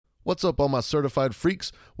What's up, all my certified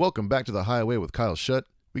freaks? Welcome back to The Highway with Kyle Shutt.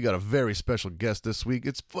 We got a very special guest this week.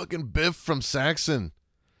 It's fucking Biff from Saxon.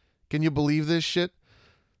 Can you believe this shit?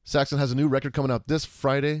 Saxon has a new record coming out this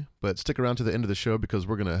Friday, but stick around to the end of the show because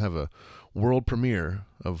we're going to have a world premiere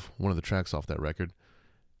of one of the tracks off that record.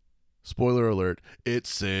 Spoiler alert,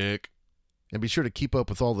 it's sick. And be sure to keep up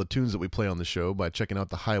with all the tunes that we play on the show by checking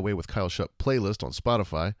out the Highway with Kyle Shutt playlist on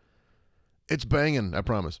Spotify. It's banging, I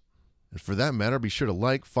promise. And for that matter, be sure to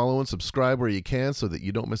like, follow, and subscribe where you can so that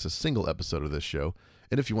you don't miss a single episode of this show.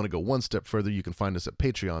 And if you want to go one step further, you can find us at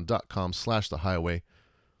patreon.com/thehighway.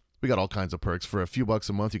 We got all kinds of perks. For a few bucks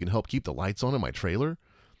a month, you can help keep the lights on in my trailer.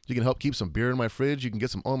 You can help keep some beer in my fridge. You can get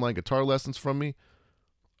some online guitar lessons from me.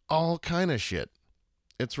 All kind of shit.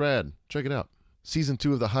 It's rad. Check it out. Season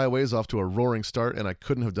 2 of The Highway is off to a roaring start, and I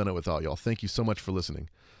couldn't have done it without y'all. Thank you so much for listening.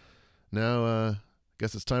 Now,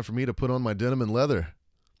 guess it's time for me to put on my denim and leather.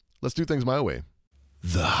 Let's do things my way.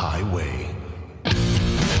 The Highway.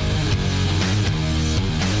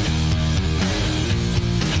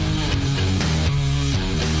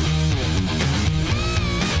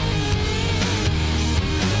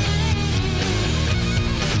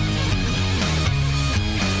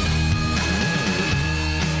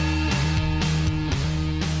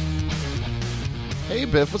 Hey,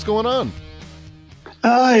 Biff, what's going on?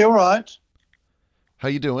 You're right. How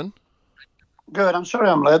you doing? Good. I'm sorry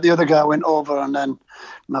I'm late. The other guy went over and then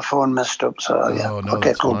my phone messed up. So, yeah. No,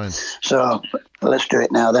 okay, that's cool. fine. So, let's do it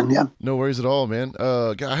now then, yeah. No worries at all, man.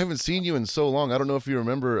 God, I haven't seen you in so long. I don't know if you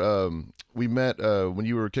remember, we met when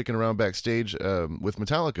you were kicking around backstage with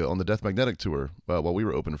Metallica on the Death Magnetic tour while we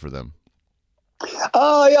were opening for them.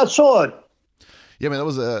 Oh, yeah, I saw it. Yeah, man, that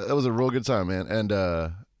was a real good time, man. And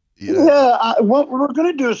we were going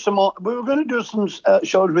to do some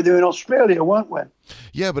shows with you in Australia, weren't we?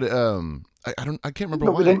 Yeah, but I can't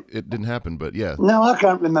remember why it didn't happen, but yeah. No, I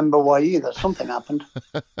can't remember why either. Something happened.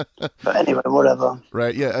 But anyway, whatever.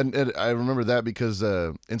 Right, yeah, and I remember that because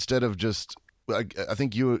instead of just, I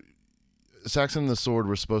think you, Saxon and the Sword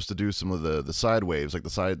were supposed to do some of the side waves, like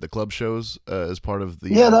the club shows as part of the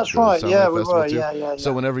that's right. Yeah, we were. Too. Yeah.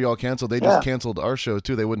 So whenever y'all canceled, they just canceled our show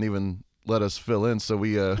too. They wouldn't even let us fill in, so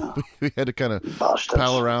we we had to kind of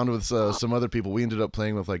pal around with some other people. We ended up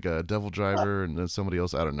playing with like Devil Driver and then somebody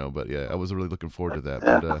else. I don't know, but yeah, I was really looking forward to that.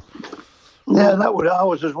 But I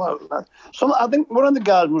was as well. I think one of the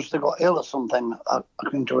guys must have got ill or something. I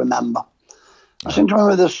seem to remember. I seem to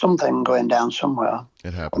remember there's something going down somewhere.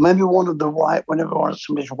 It happened. Or maybe whenever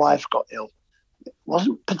somebody's wife got ill. It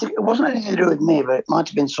wasn't anything to do with me, but it might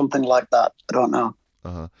have been something like that. I don't know.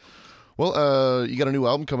 Well, you got a new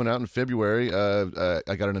album coming out in February. I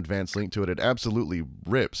got an advanced link to it. It absolutely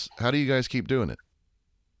rips. How do you guys keep doing it?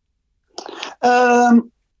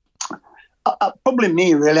 Probably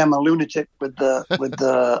me, really. I'm a lunatic with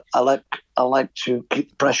the. I like to keep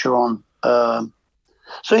the pressure on.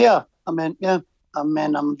 So yeah, I'm a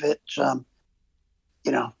bit.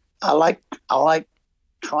 I like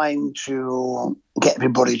trying to get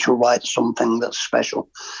everybody to write something that's special.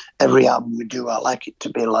 Every album we do, I like it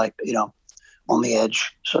to be like, on the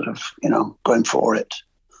edge, sort of, going for it.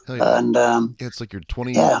 Hell yeah. And it's like your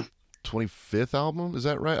 25th album, is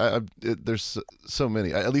that right? There's so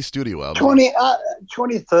many, at least studio albums.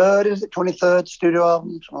 23rd, is it? 23rd studio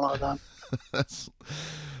album, something like that.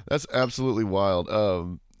 That's absolutely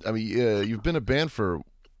wild. You've been a band for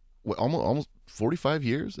almost 45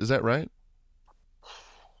 years, is that right?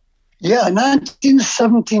 Yeah,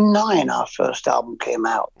 1979, our first album came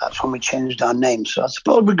out. That's when we changed our name. So I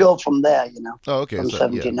suppose we go from there, Oh, okay. From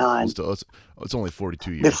 79. Yeah, it's only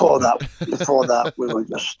 42 years. Before that, we were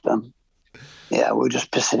just, we were just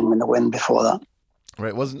pissing in the wind before that.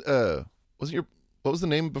 Right. What was the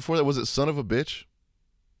name before that? Was it Son of a Bitch?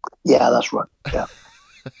 Yeah, that's right. Yeah.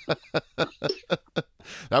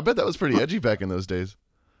 I bet that was pretty edgy back in those days.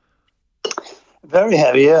 Very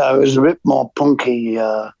heavy, yeah. It was a bit more punky,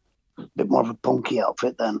 bit more of a punky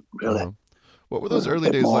outfit then, really. What were those early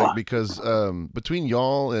days like? Because between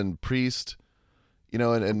y'all and Priest,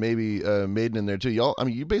 and maybe Maiden in there too,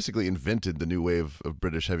 you basically invented the new wave of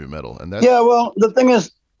British heavy metal, and that's... Yeah, well, the thing is,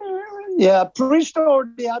 Priest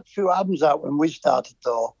already had a few albums out when we started,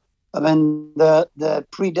 though. I mean, the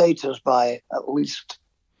predators by at least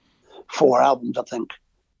 4 albums, I think.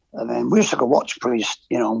 I mean, we used to go watch Priest,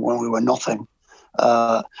 when we were nothing.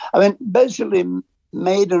 Basically,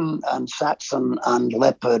 Maiden and Saxon and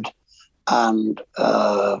Leopard and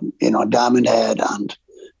Diamond Head and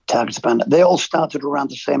Target Band, they all started around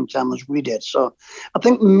the same time as we did. So I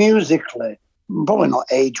think musically, probably not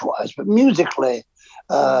age-wise, but musically,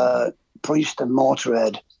 Priest and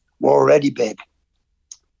Motorhead were already big.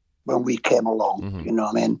 when we came along. Mm-hmm. You know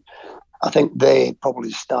what I mean? I think they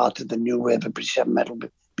probably started the new wave of British heavy metal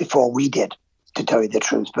before we did, to tell you the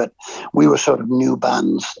truth. But we were sort of new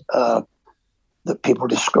bands that people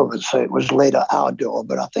discovered, so it was laid at our door.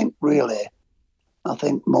 But I think Motorhead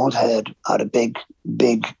had a big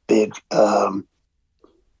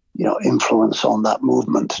influence on that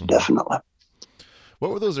movement, mm-hmm. definitely. What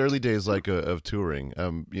were those early days like of touring?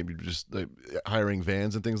 You just like hiring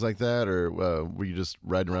vans and things like that, or were you just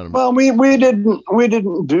riding around? Well, we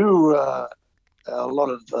didn't do a lot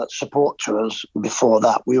of support tours before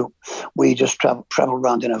that. We just traveled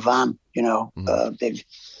around in a van, mm-hmm.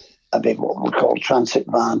 a big what we call transit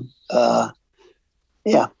van.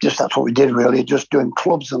 Just that's what we did really, just doing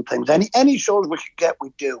clubs and things. Any shows we could get,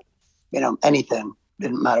 we'd do. Anything,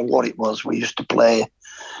 didn't matter what it was. We used to play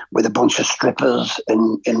with a bunch of strippers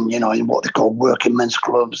in what they call working men's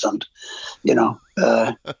clubs, and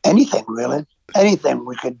anything really, anything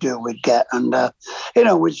we could do, we'd get. And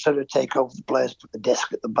we'd sort of take over the place, put the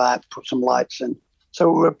desk at the back, put some lights in.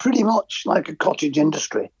 So we were pretty much like a cottage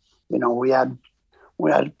industry. We had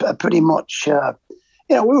a pretty much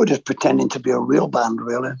we were just pretending to be a real band,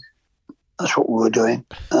 really. That's what we were doing.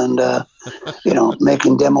 And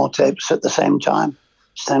making demo tapes at the same time,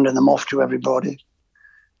 sending them off to everybody.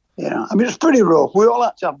 It's pretty rough. We all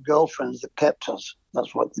had to have girlfriends that kept us.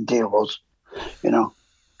 That's what the deal was. We were,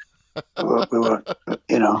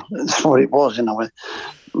 that's what it was.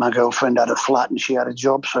 My girlfriend had a flat and she had a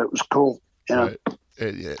job, so it was cool. Right.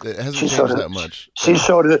 It hasn't changed that much. She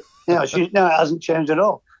sort of, no, it hasn't changed at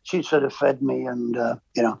all. She sort of fed me and,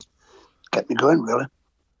 kept me going, really.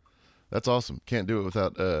 That's awesome. Can't do it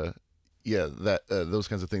without, those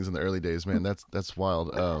kinds of things in the early days, man. That's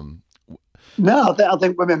wild. No, I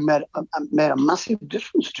think women made a massive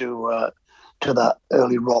difference to that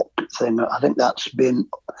early rock thing. I think that's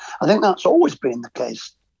always been the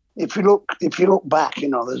case. If you look back,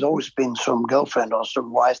 there's always been some girlfriend or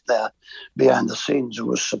some wife there behind the scenes who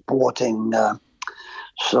was supporting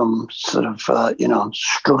some sort of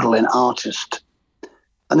struggling artist.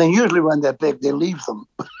 And then usually when they're big, they leave them.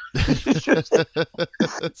 It's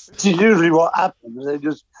usually what happens. They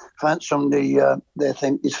just find somebody they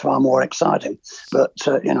think is far more exciting. But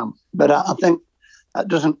I think that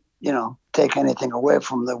doesn't take anything away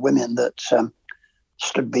from the women that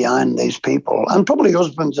stood behind these people, and probably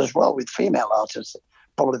husbands as well with female artists.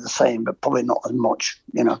 Probably the same, but probably not as much.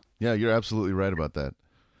 Yeah, you're absolutely right about that,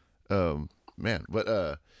 man. But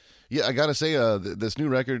I gotta say, this new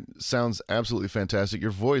record sounds absolutely fantastic.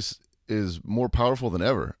 Your voice is more powerful than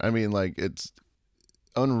ever. I mean, like, it's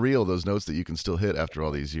unreal, those notes that you can still hit after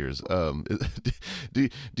all these years. Do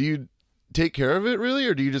you take care of it really,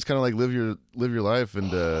 or do you just kind of like live your life and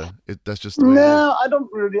that's just the way it is? I don't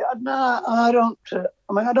really. No, I don't.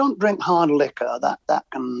 I don't drink hard liquor. That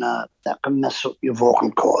can mess up your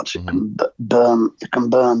vocal cords. Mm-hmm. It can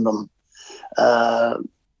burn them. I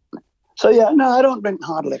don't drink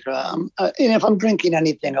hard liquor. If I'm drinking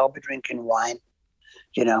anything, I'll be drinking wine.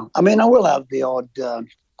 I will have the odd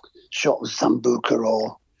shot of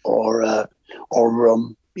Sambuca or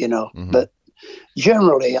rum. Mm-hmm. But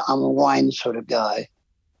generally, I'm a wine sort of guy.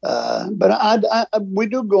 But we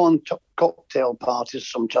do go on cocktail parties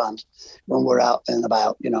sometimes when we're out and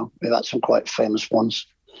about. We've had some quite famous ones.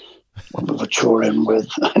 When we were touring with,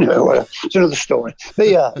 anyway, it's another story.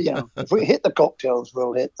 But if we hit the cocktails,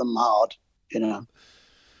 we'll hit them hard.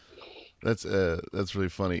 That's really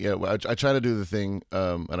funny. Yeah, well, I try to do the thing,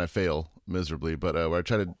 and I fail miserably. But where I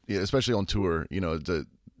try to, especially on tour, the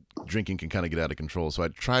drinking can kind of get out of control. So I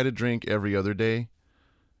try to drink every other day.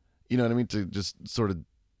 You know what I mean? To just sort of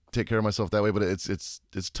take care of myself that way. But it's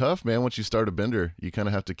tough, man. Once you start a bender, you kind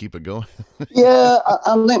of have to keep it going. Yeah,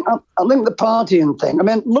 I think the partying thing.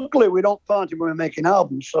 Luckily we don't party when we're making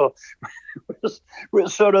albums, so we're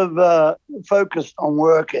sort of focused on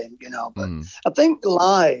working, But I think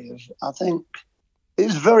live,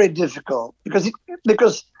 it's very difficult because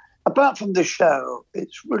apart from the show,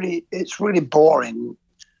 it's really boring.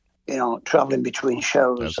 Traveling between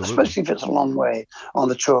shows, Absolutely. Especially if it's a long way on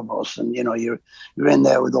the tour bus, and you're in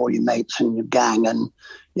there with all your mates and your gang, and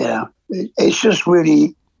it's just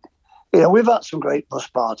really, we've had some great bus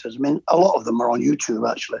parties. A lot of them are on YouTube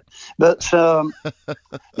actually, but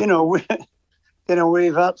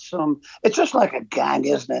we've had some. It's just like a gang,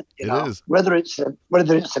 isn't it? It is. Whether it's a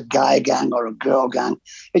guy gang or a girl gang,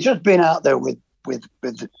 it's just being out there with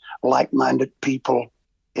like-minded people,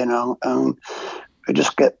 and we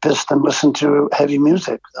just get pissed and listen to heavy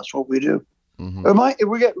music. That's what we do. Mm-hmm. If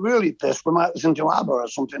we get really pissed, we might listen to ABBA or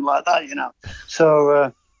something like that,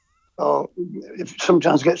 So or if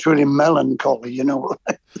sometimes gets really melancholy, you know.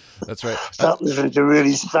 That's right. Start listening to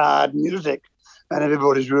really sad music, and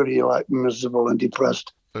everybody's really like miserable and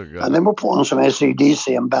depressed. Oh, And then we'll put on some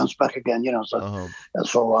AC/DC and bounce back again, you know. So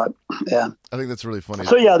that's all right. Yeah, I think that's really funny.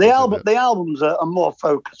 So yeah, the albums are more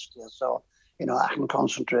focused, yeah, so you know I can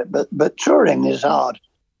concentrate. But touring is hard,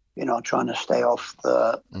 you know, trying to stay off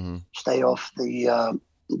the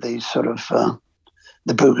sort of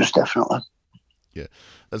the booze, definitely. Yeah,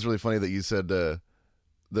 that's really funny that you said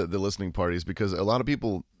the listening parties, because a lot of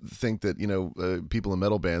people think that, you know, people in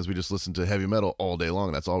metal bands, we just listen to heavy metal all day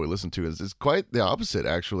long. That's all we listen to. It's quite the opposite,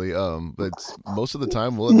 actually. But most of the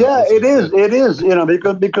time, it is, you know,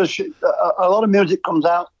 because a lot of music comes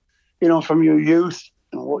out, you know, from your youth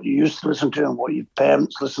and what you used to listen to and what your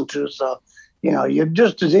parents listened to. So, you know, you're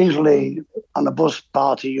just as easily on a bus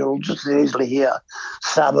party, you'll just as easily hear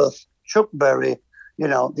Sabbath, Chuck Berry, you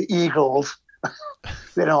know, the Eagles,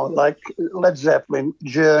 you know, like Led Zeppelin,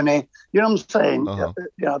 Journey, you know what I'm saying?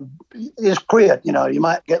 You know, it's queer, you know, you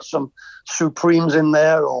might get some Supremes in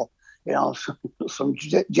there, or, you know, some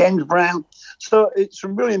James Brown. So it's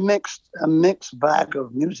really a mixed bag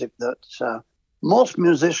of music that most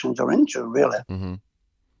musicians are into, really.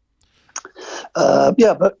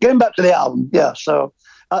 Yeah, but getting back to the album, yeah, so,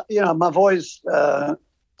 you know, my voice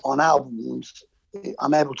on albums,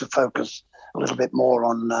 I'm able to focus a little bit more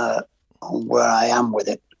on where I am with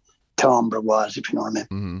it, timbre-wise, if you know what I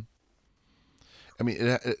mean. I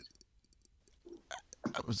mean, I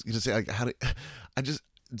was going to say,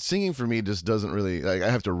 singing for me just doesn't really, like,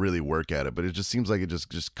 I have to really work at it, but it just seems like it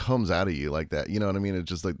just comes out of you like that. You know what I mean? It's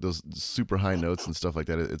just like those super high notes and stuff like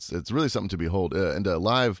that. It's really something to behold. And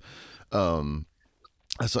live, so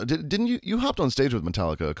didn't you hopped on stage with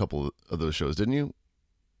Metallica a couple of those shows, didn't you?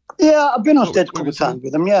 Yeah, I've been on stage a couple of times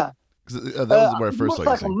with them, yeah. That was where I first saw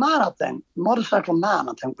you sing. Motorcycle Man,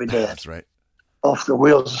 I think we did. That's right. Off the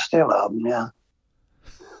Wheels of Steel album, yeah.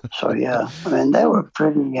 So yeah, I mean they were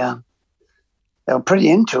pretty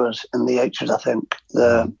into us in the 80s. I think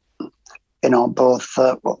you know, both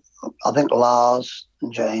I think Lars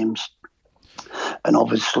and James, and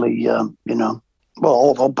obviously you know,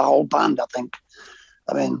 well, the whole band. I think.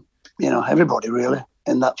 I mean, you know, everybody really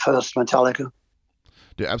in that first Metallica.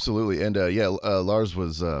 Yeah, absolutely. And Lars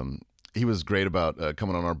was he was great about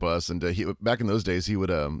coming on our bus, and he back in those days he would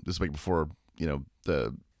this was before, you know,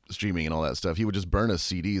 the streaming and all that stuff. He would just burn us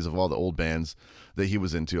CDs of all the old bands that he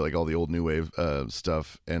was into, like all the old new wave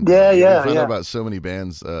stuff. And we found out about so many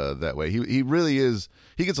bands that way. He really is.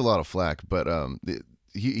 He gets a lot of flack, but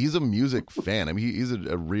he's a music fan. I mean, he's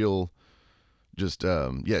a real just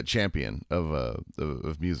champion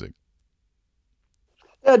of music.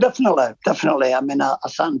 Yeah, definitely. I mean, I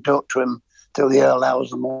sat and talked to him till the early hours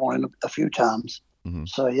of the morning a few times.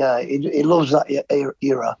 So yeah, he loves that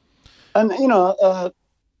era, and you know,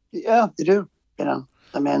 yeah, they do. You know,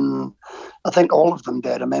 I mean, I think all of them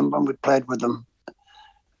did. I mean, when we played with them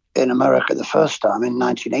in America the first time in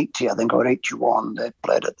 1980, I think, or 81, they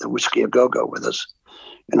played at the Whiskey A Go Go with us.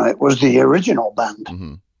 You know, it was the original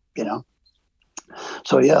band. You know,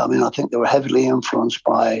 so yeah, I mean, I think they were heavily influenced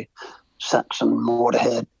by Saxon,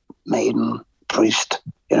 Motorhead, Maiden, Priest,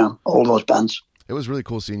 you know, all those bands. It was really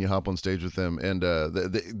cool seeing you hop on stage with them, and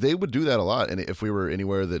they would do that a lot. And if we were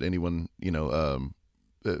anywhere that anyone, you know,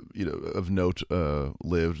 of note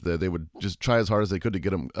lived, they would just try as hard as they could to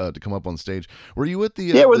get them to come up on stage. Were you at the?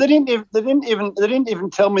 Yeah, well, they didn't even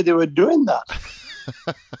tell me they were doing that.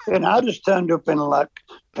 And I just turned up in like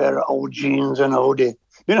a pair of old jeans and a hoodie,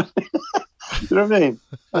 you know. You know what I mean?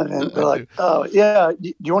 And they're like, "Oh yeah,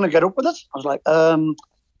 do you want to get up with us?" I was like,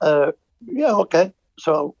 yeah, okay."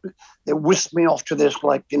 So they whisked me off to this,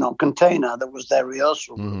 like, you know, container that was their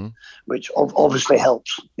rehearsal room, which obviously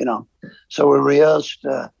helps, you know. So we rehearsed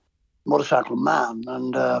Motorcycle Man,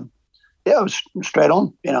 and yeah, it was straight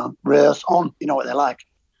on, you know, rehearse on. You know what they're like.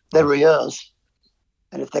 They rehearse,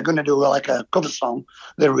 and if they're going to do like a cover song,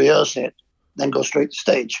 they rehearse it, then go straight to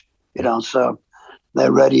stage, you know. So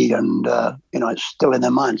they're ready, and you know, it's still in their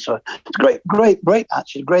mind. So it's great,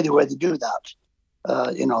 actually, great the way they do that.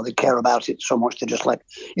 You know, they care about it so much. They just, like,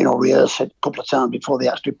 you know, rehearse it a couple of times before they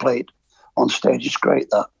actually play it on stage. It's great,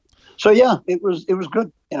 that. So yeah, it was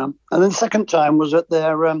good, you know. And then the second time was at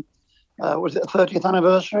their was it 30th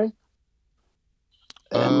anniversary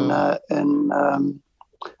in up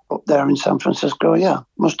there in San Francisco. Yeah,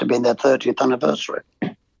 must have been their 30th anniversary.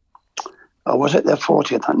 Or was it their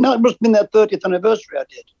 40th? No, it must have been their 30th anniversary. I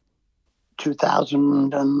did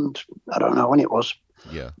 2000, and I don't know when it was.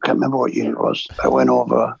 Yeah, I can't remember what year it was. I went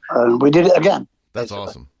over and we did it again. That's basically.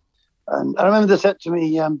 Awesome. And I remember they said to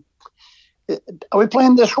me, "Are we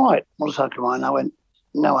playing this right, Motorcycle Man?" I went,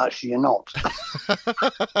 no, actually, you're not.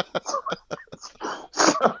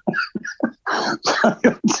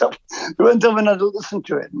 So he went up and had a listen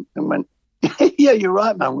to it and went, yeah, you're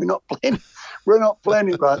right, man. We're not playing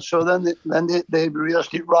it right. So then they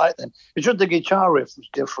rehearsed it right. Then it's just the guitar riff was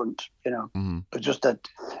different, But just that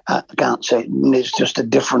I can't say it's just a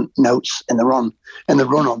different notes in the run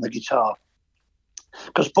on the guitar.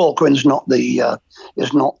 Because Paul Quinn's not the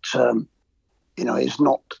is not he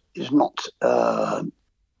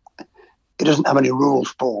doesn't have any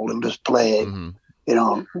rules. Paul, he'll just play.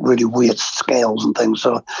 Really weird scales and things.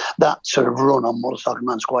 So that sort of run on Motorcycle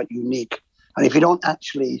Man's quite unique. And if you don't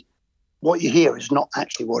actually, what you hear is not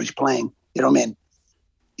actually what he's playing. You know what I mean?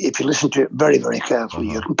 If you listen to it very, very carefully,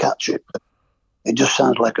 you can catch it. It just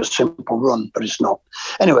sounds like a simple run, but it's not.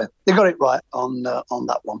 Anyway, they got it right on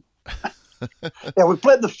that one. Yeah, we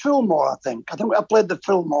played the Fillmore, I think. I played the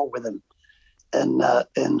Fillmore with him in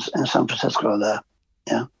San Francisco there.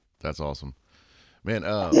 Yeah. That's awesome. Man,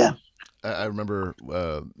 yeah. I remember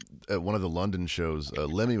at one of the London shows,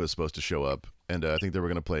 Lemmy was supposed to show up, and I think they were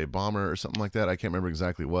going to play Bomber or something like that. I can't remember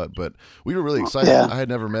exactly what, but we were really excited. Yeah. I had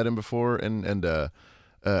never met him before, and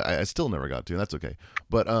I still never got to, and that's okay.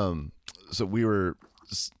 But so we were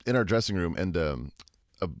in our dressing room, and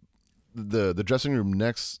the dressing room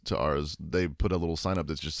next to ours, they put a little sign up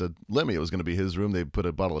that just said Lemmy. It was going to be his room. They put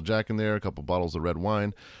a bottle of Jack in there, a couple bottles of red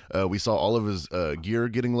wine. We saw all of his gear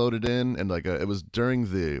getting loaded in, and it was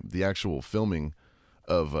during the actual filming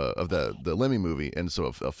of the Lemmy movie, and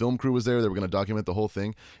so a film crew was there. They were going to document the whole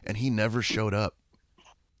thing, and he never showed up.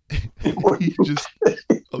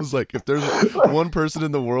 I was like, if there's one person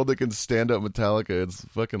in the world that can stand up Metallica, it's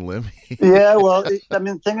fucking Lemmy. Yeah, well,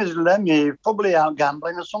 the thing is, Lemmy probably out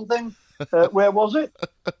gambling or something. Where was it?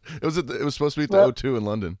 It was supposed to be at the O2 in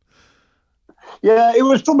London. Yeah, it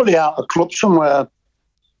was probably out a club somewhere,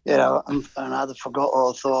 and either forgot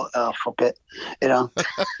or thought, oh, fuck it, It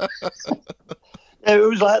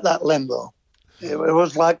was like that, Limbo. It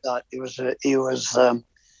was like that. He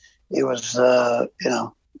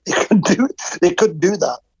could do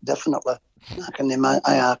that, definitely.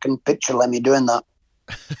 I can picture Lemmy doing that.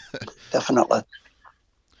 Definitely.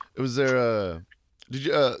 Was there did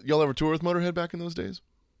you y'all ever tour with Motorhead back in those days?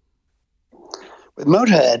 With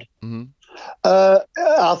Motorhead? Mm-hmm.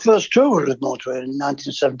 Our first tour was with Motorhead in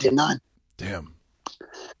 1979. Damn.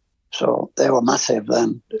 So they were massive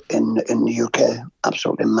then in the UK,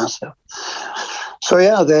 absolutely massive. So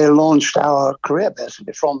yeah, they launched our career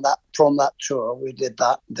basically from that tour. We did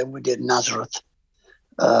that. Then we did Nazareth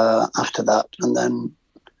after that, and then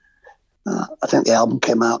I think the album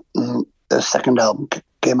came out. And the second album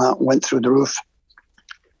came out and went through the roof.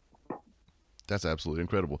 That's absolutely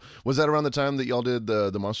incredible. Was that around the time that y'all did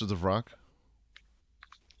the Monsters of Rock?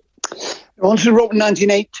 Monsters of Rock in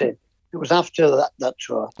 1980. It was after that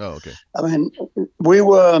tour. Oh, okay. I mean, we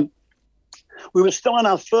were still on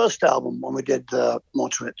our first album when we did the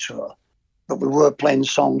Motorhead tour, but we were playing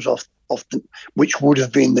songs off which would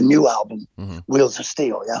have been the new album, mm-hmm. Wheels of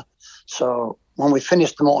Steel. Yeah. So when we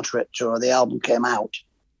finished the Motorhead tour, the album came out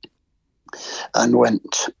and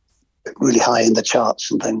went really high in the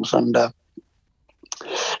charts and things, and.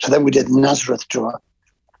 So then we did the Nazareth tour.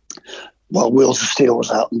 Well, Wheels of Steel was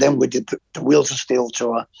out, and then we did the Wheels of Steel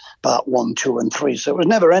tour, part 1, 2, and 3. So it was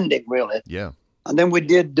never ending, really. Yeah. And then we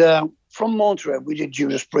did from Montreal. We did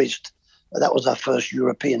Judas Priest. That was our first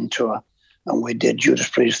European tour, and we did Judas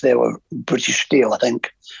Priest. They were British Steel, I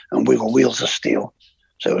think, and we were Wheels of Steel.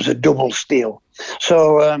 So it was a double steel.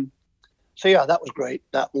 So yeah, that was great.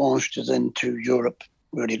 That launched us into Europe.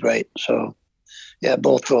 Really great. So. Yeah,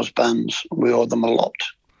 both those bands, we owe them a lot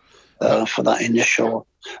for that initial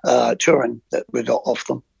touring that we got off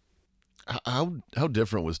them. How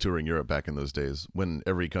different was touring Europe back in those days when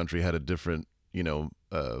every country had a different,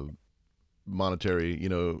 monetary,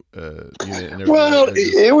 unit? And well,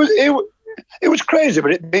 it was crazy,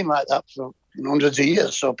 but it'd been like that for hundreds of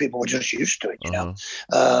years, so people were just used to it.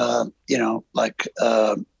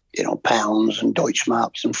 Pounds and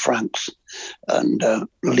Deutschmarks and francs and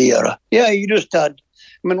lira. Yeah, you just had.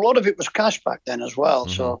 I mean, a lot of it was cash back then as well.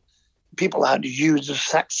 Mm-hmm. So people had to use a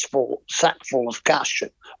sack full of cash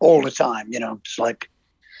all the time. It's like,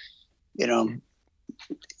 you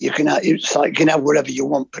can have whatever you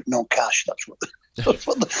want, but no cash. That's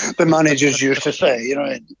what the managers used to say. You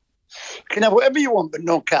can have whatever you want, but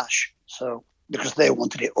no cash. So because they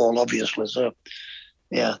wanted it all, obviously. So.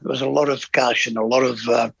 Yeah, there was a lot of cash and a lot of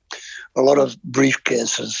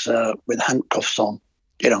briefcases with handcuffs on,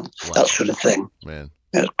 wow. That sort of thing. Man,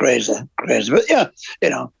 it's crazy. But yeah,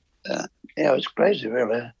 it's crazy,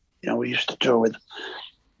 really. We used to tour with,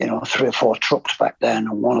 3 or 4 trucks back then,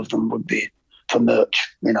 and one of them would be for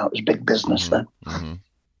merch. You know, it was big business then. Mm-hmm.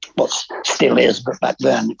 But still is, but back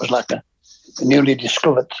then it was like a newly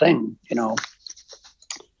discovered thing, you know.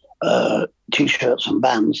 T-shirts and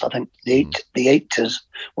bands. I think the 80s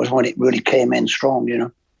was when it really came in strong, you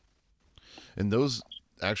know. And those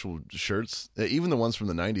actual shirts, even the ones from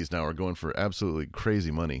the 90s now, are going for absolutely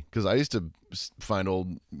crazy money. Because I used to find old,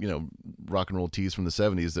 you know, rock and roll tees from the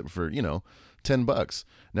 70s that for, you know, $10.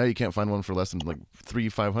 Now you can't find one for less than like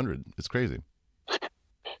 $300-$500. It's crazy.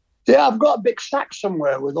 Yeah, I've got a big stack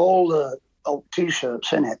somewhere with all the old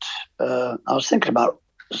T-shirts in it. I was thinking about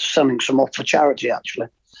selling some off for charity, actually.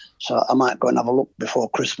 So I might go and have a look before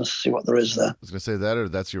Christmas, see what there is there. I was going to say that, or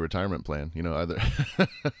that's your retirement plan. You know, either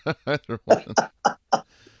one.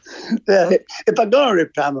 Yeah, if I got a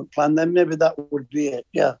retirement plan, then maybe that would be it.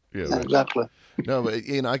 Yeah, right. Exactly. No, but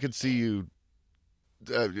you know, I could see you.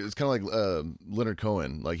 It's kind of like Leonard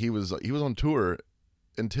Cohen. Like he was on tour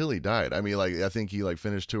until he died. I mean, like I think he like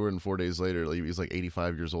finished touring 4 days later. Like, he was like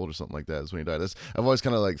 85 years old or something like that. That's when he died. I've always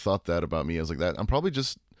kind of like thought that about me. I was like that. I'm probably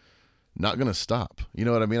just not gonna stop. You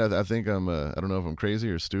know what I mean? I think I'm. I don't know if I'm crazy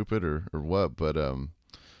or stupid or what, but I'm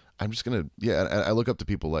just gonna. Yeah, I look up to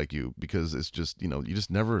people like you because it's just, you know, you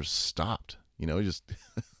just never stopped. You know, just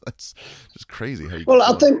that's just crazy how you. Well,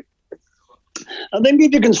 I think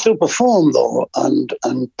if you can still perform though and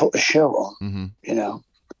put a show on, you know,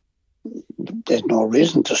 there's no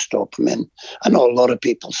reason to stop. I mean, I know a lot of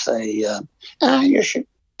people say, you should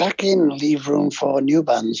back in, leave room for new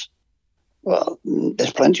bands. Well,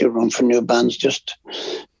 there's plenty of room for new bands. Just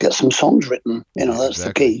get some songs written. You know, that's exactly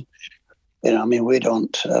the key. You know, I mean, we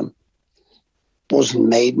don't. Buzz and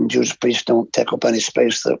Maiden, Judas Priest don't take up any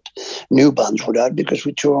space that new bands would have because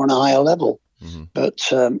we tour on a higher level. But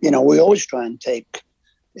you know, we always try and take.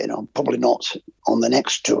 You know, probably not on the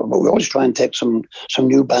next tour, but we always try and take some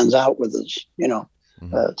new bands out with us. You know,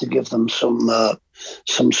 to give them some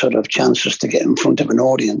sort of chances to get in front of an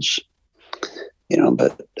audience. You know,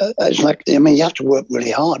 but it's like, I mean, you have to work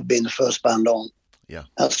really hard being the first band on. Yeah.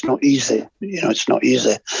 That's not easy. You know, it's not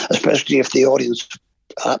easy, especially if the audience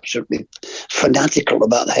are absolutely fanatical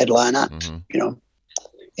about the headline act. You know,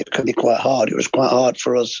 it can be quite hard. It was quite hard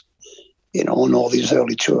for us, you know, on all these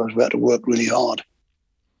early tours. We had to work really hard.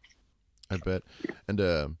 I bet. And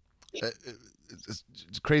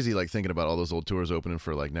it's crazy, like thinking about all those old tours opening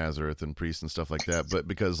for like Nazareth and Priest and stuff like that. But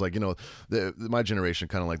because, like, you know, my generation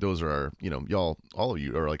kind of like, those are our, you know, y'all, all of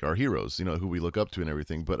you are like our heroes, you know, who we look up to and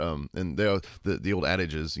everything. But and the old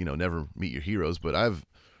adage is, you know, never meet your heroes. But I've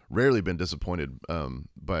rarely been disappointed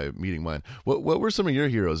by meeting mine. What were some of your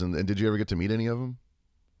heroes, and did you ever get to meet any of them?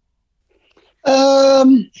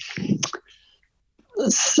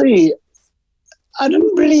 Let's see. I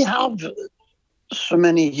didn't really have so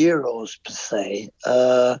many heroes per se,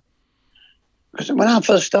 because when I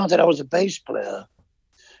first started, I was a bass player.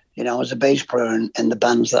 You know, I was a bass player in the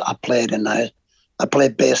bands that I played in. I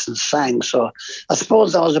played bass and sang, so I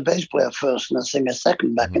suppose I was a bass player first and a singer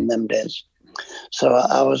second back in them days. So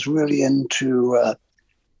I was really into,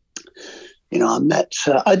 you know,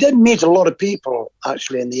 I did meet a lot of people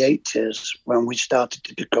actually in the 80s when we started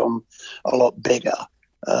to become a lot bigger.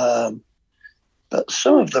 But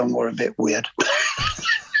some of them were a bit weird.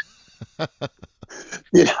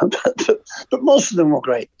 You know, but most of them were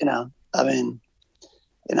great, you know. I mean,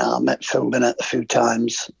 you know, I met Phil Bennett a few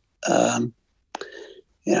times. You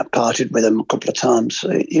know, partied with him a couple of times.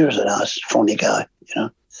 He was a nice, funny guy, you know.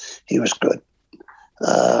 He was good.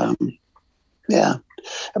 Yeah.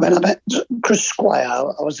 I mean, I met Chris Squire.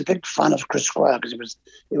 I was a big fan of Chris Squire because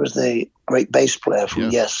he was the great bass player from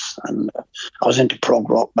Yes, and I was into prog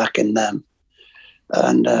rock back in them.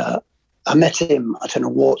 And I met him at an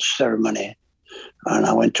awards ceremony, and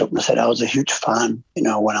I went up and I said I was a huge fan, you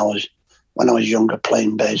know, when I was younger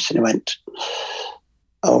playing bass. And he went,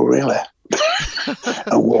 "Oh, really?"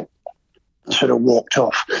 And sort of walked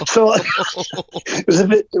off. So it was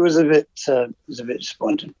a bit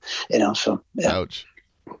disappointing, you know. So yeah. Ouch.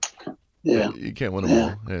 Yeah, you can't win them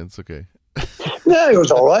all. Yeah, it's okay. No, it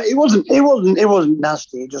was all right. It wasn't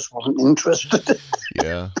nasty. He just wasn't interested.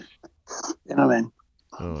 Yeah. You know what I mean?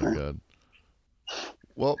 Oh my God.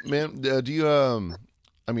 Well, man, do you?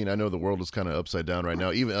 I mean, I know the world is kind of upside down right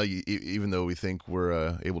now. Even though we think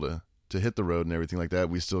we're able to hit the road and everything like that,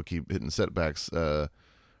 we still keep hitting setbacks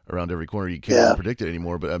around every corner. You can't really predict it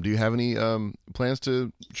anymore. But do you have any plans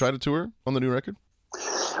to try to tour on the new record?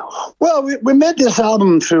 Well, we made this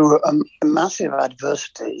album through a massive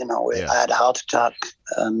adversity. You know, I had a heart attack,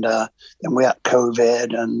 and then we had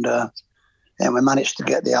COVID, and we managed to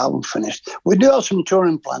get the album finished. We do have some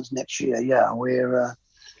touring plans next year. Yeah, we're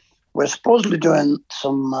supposedly doing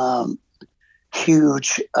some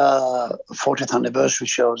huge 40th anniversary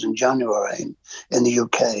shows in January in the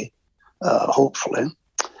UK, hopefully,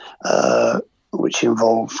 which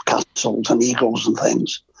involve castles and eagles and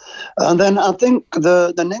things. And then I think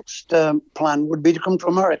the next plan would be to come to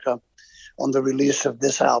America on the release of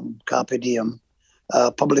this album, Carpe Diem,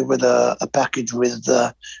 probably with a package with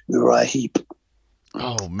Uriah Heep.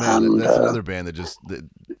 Oh man, and, that's another band that just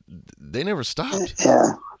they never stopped.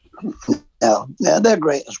 Yeah, they're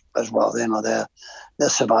great as well. You know, they're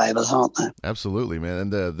survivors, aren't they? Absolutely,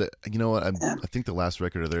 man. And you know what? I think the last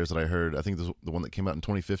record of theirs that I heard, I think this the one that came out in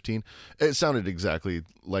 2015. It sounded exactly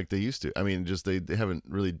like they used to. I mean, just they haven't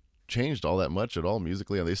really changed all that much at all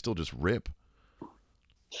musically, and they still just rip.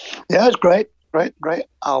 Yeah, it's great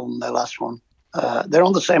album. Their last one. They're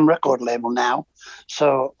on the same record label now,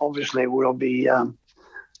 so obviously we'll be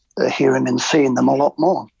hearing and seeing them a lot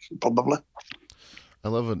more, probably. I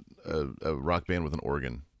love a rock band with an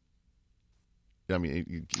organ. I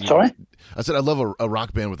mean, sorry? I said I love a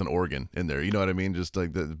rock band with an organ in there. You know what I mean? Just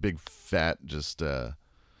like the big fat, just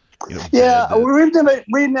Yeah,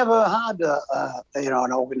 we never had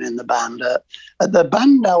an organ in the band. The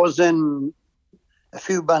band I was in, a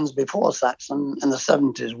few bands before Saxon in the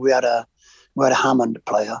 70s, we had a Hammond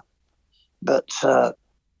player, but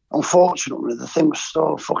unfortunately the thing was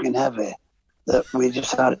so fucking heavy that we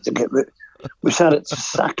decided to get rid. We decided to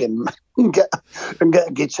sack him and get a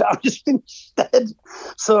guitarist instead.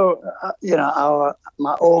 So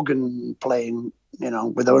my organ playing,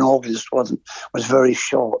 with an organist was very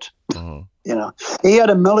short. Uh-huh. He had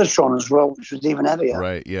a mellotron as well, which was even heavier.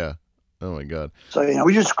 Right? Yeah. Oh my God. So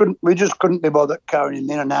we just couldn't be bothered carrying him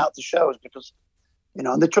in and out of the shows because,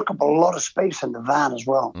 and they took up a lot of space in the van as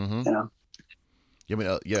well. Mm-hmm. I mean,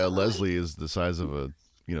 a Leslie is the size of a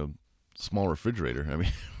small refrigerator. I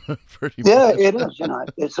mean, pretty much. It is.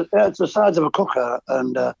 It's the size of a cooker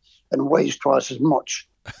and weighs twice as much.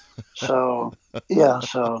 So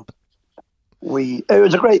it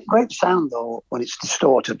was a great sound though when it's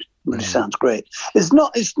distorted. When it sounds great. It's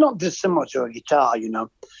not dissimilar to a guitar. I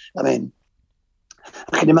mean,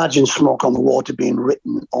 I can imagine "Smoke on the Water" being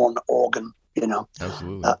written on organ.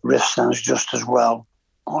 Absolutely. That riff sounds just as well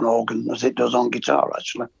on organ as it does on guitar.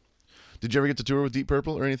 Actually. Did you ever get to tour with Deep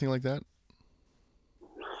Purple or anything like that?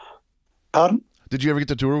 Pardon? Did you ever get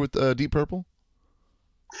to tour with Deep Purple?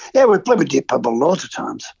 Yeah, we played with Deep Purple loads of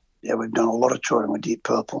times. Yeah, we've done a lot of touring with Deep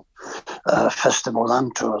Purple, festivals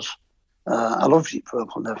and tours. I love Deep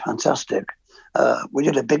Purple; they're fantastic. We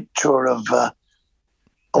did a big tour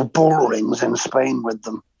of bull rings in Spain with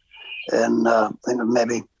them, in I think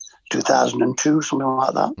maybe 2002, something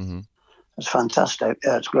like that. Mm-hmm. It's fantastic.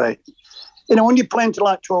 Yeah, it's great. When you're playing to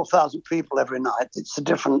like 12,000 people every night, it's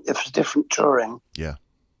different touring. Yeah.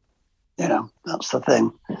 That's the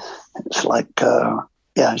thing. It's like,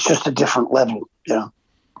 it's just a different level.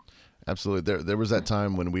 Absolutely. There was that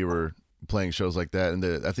time when we were playing shows like that,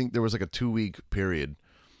 and I think there was like a 2-week period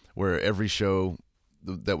where every show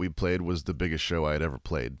that we played was the biggest show I had ever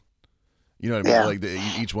played. You know what I mean? Yeah. Like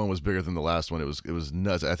each one was bigger than the last one. It was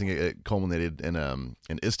nuts. I think it culminated in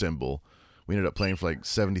Istanbul. We ended up playing for like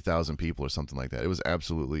 70,000 people or something like that. It was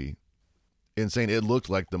absolutely insane. It looked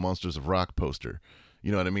like the Monsters of Rock poster.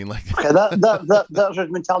 You know what I mean? Like okay, that was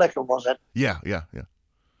Metallica, was it? Yeah.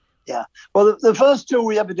 Yeah. Well, the first tour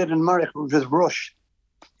we ever did in America was with Rush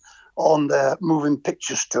on the Moving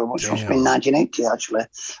Pictures tour, which must have been 1980 actually,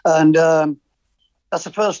 and that's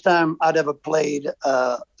the first time I'd ever played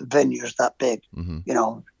venues that big.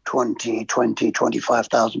 Mm-hmm.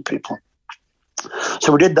 25,000 people.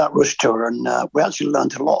 So we did that Rush tour, and we actually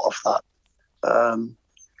learned a lot of that.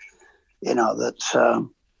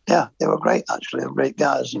 They were great, actually. They were great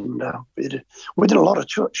guys, and we did a lot of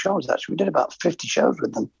shows, actually. We did about 50 shows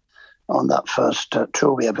with them on that first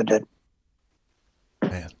tour we ever did.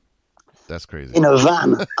 Man, that's crazy. In a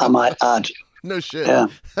van, I might add. No shit. Yeah.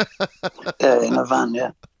 Yeah, in a van,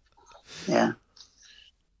 yeah. Yeah.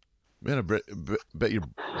 Man, I bet you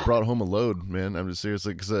brought home a load, man. I'm just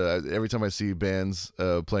seriously, because every time I see bands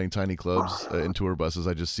playing tiny clubs in tour buses,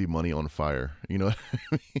 I just see money on fire. You know what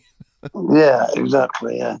I mean? Yeah,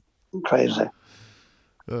 exactly. Yeah, crazy.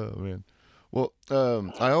 Oh man. Well,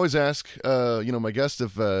 I always ask, my guests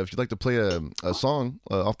if you'd like to play a song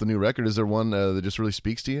off the new record. Is there one that just really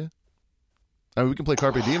speaks to you? I mean, we can play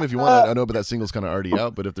Carpe Diem if you want. I know, but that single's kind of already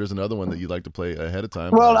out. But if there's another one that you'd like to play ahead of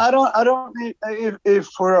time, well, I don't if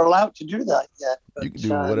we're allowed to do that yet. But, you can do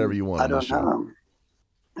whatever you want. I don't know.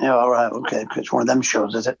 Yeah, all right, okay. It's one of them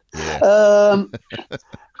shows, is it? Yeah.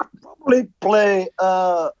 Probably play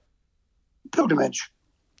Pilgrimage.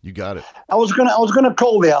 You got it. I was gonna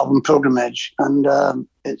call the album Pilgrimage, and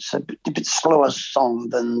it's a bit slower song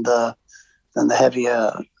than the the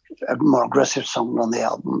heavier, more aggressive songs on the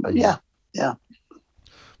album. But yeah.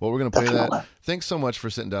 Well, we're going to play Definitely. that. Thanks so much for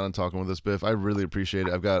sitting down and talking with us, Biff. I really appreciate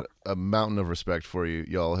it. I've got a mountain of respect for you.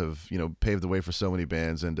 Y'all have, paved the way for so many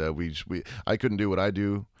bands, and I couldn't do what I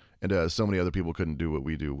do, and so many other people couldn't do what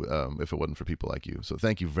we do if it wasn't for people like you. So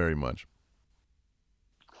thank you very much.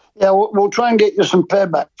 Yeah, we'll try and get you some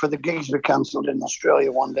payback for the gigs we cancelled in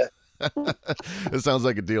Australia one day. It sounds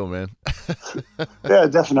like a deal, man. Yeah,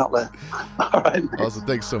 definitely. All right. Awesome.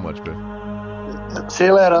 Thanks so much, Biff. See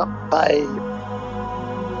you later. Bye.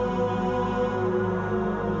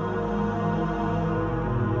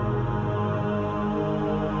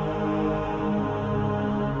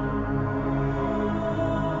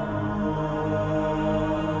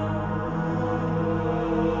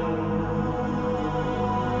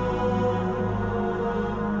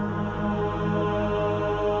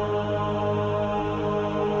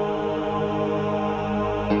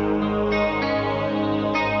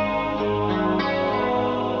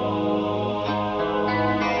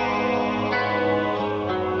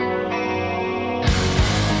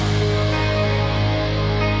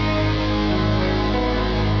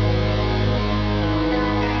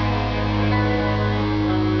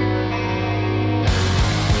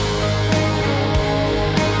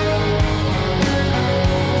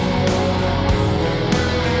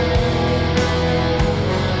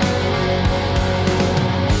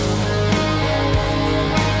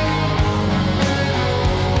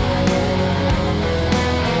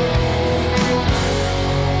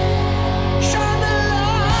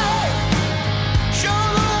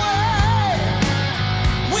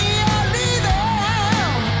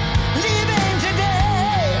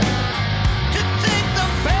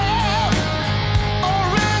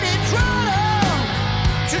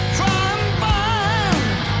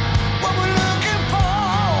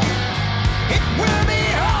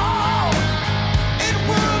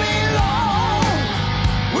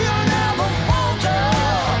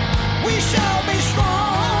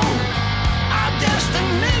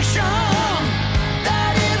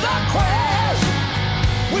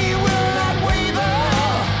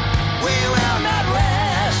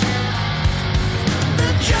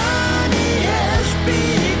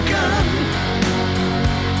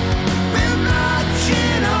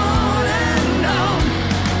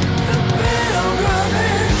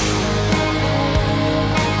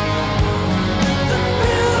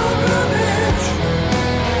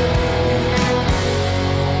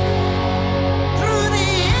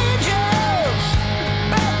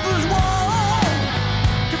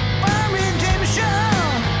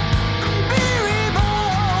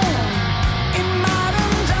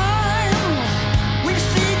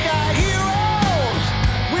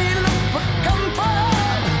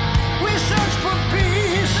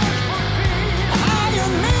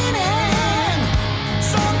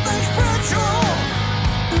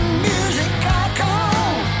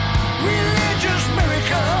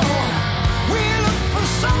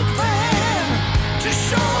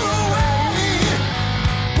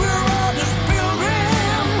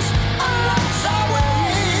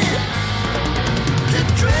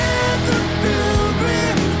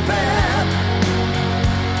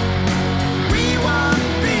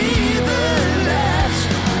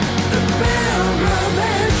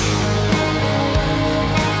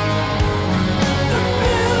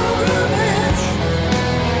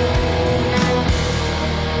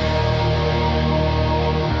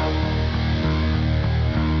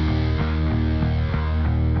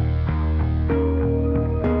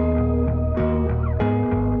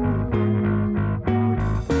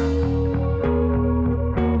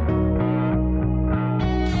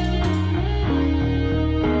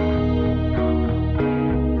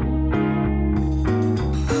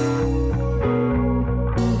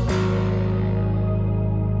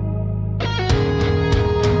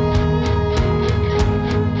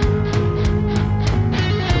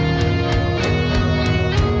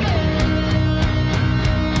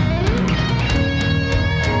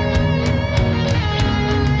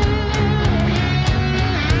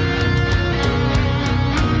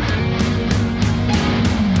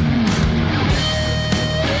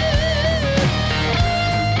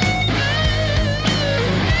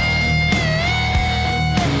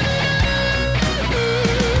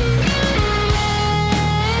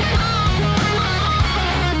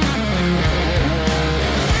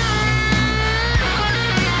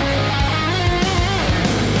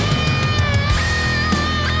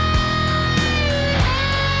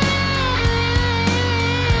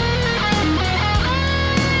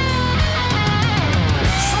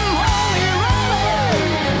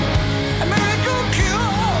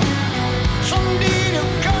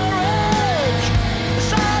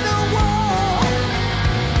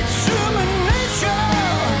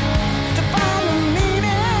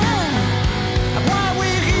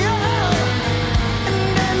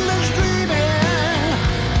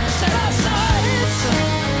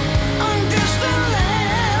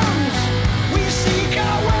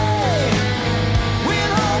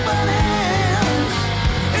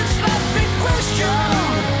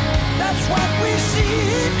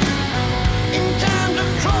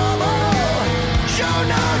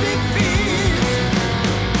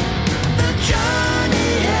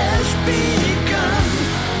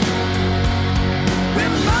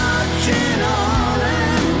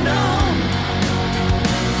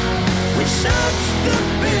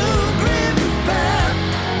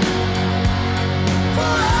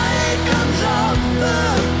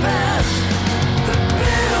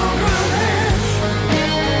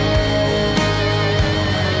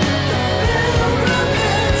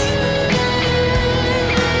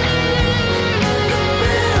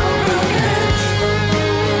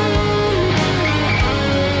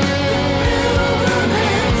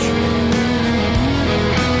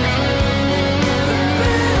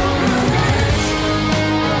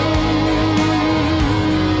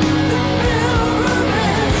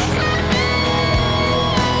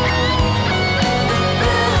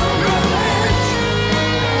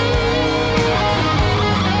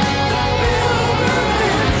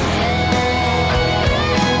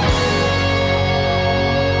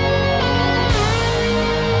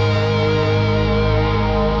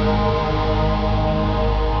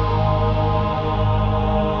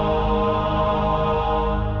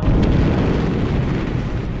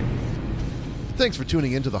 Thanks for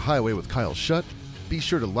tuning in to The Highway with Kyle Shutt. Be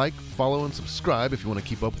sure to like, follow, and subscribe if you want to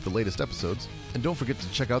keep up with the latest episodes. And don't forget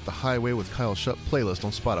to check out the Highway with Kyle Shutt playlist on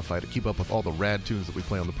Spotify to keep up with all the rad tunes that we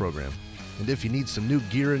play on the program. And if you need some new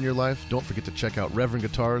gear in your life, don't forget to check out Reverend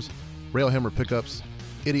Guitars, Railhammer Pickups,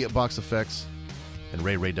 Idiot Box Effects, and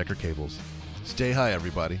Ray Decker Cables. Stay high,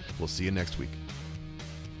 everybody. We'll see you next week.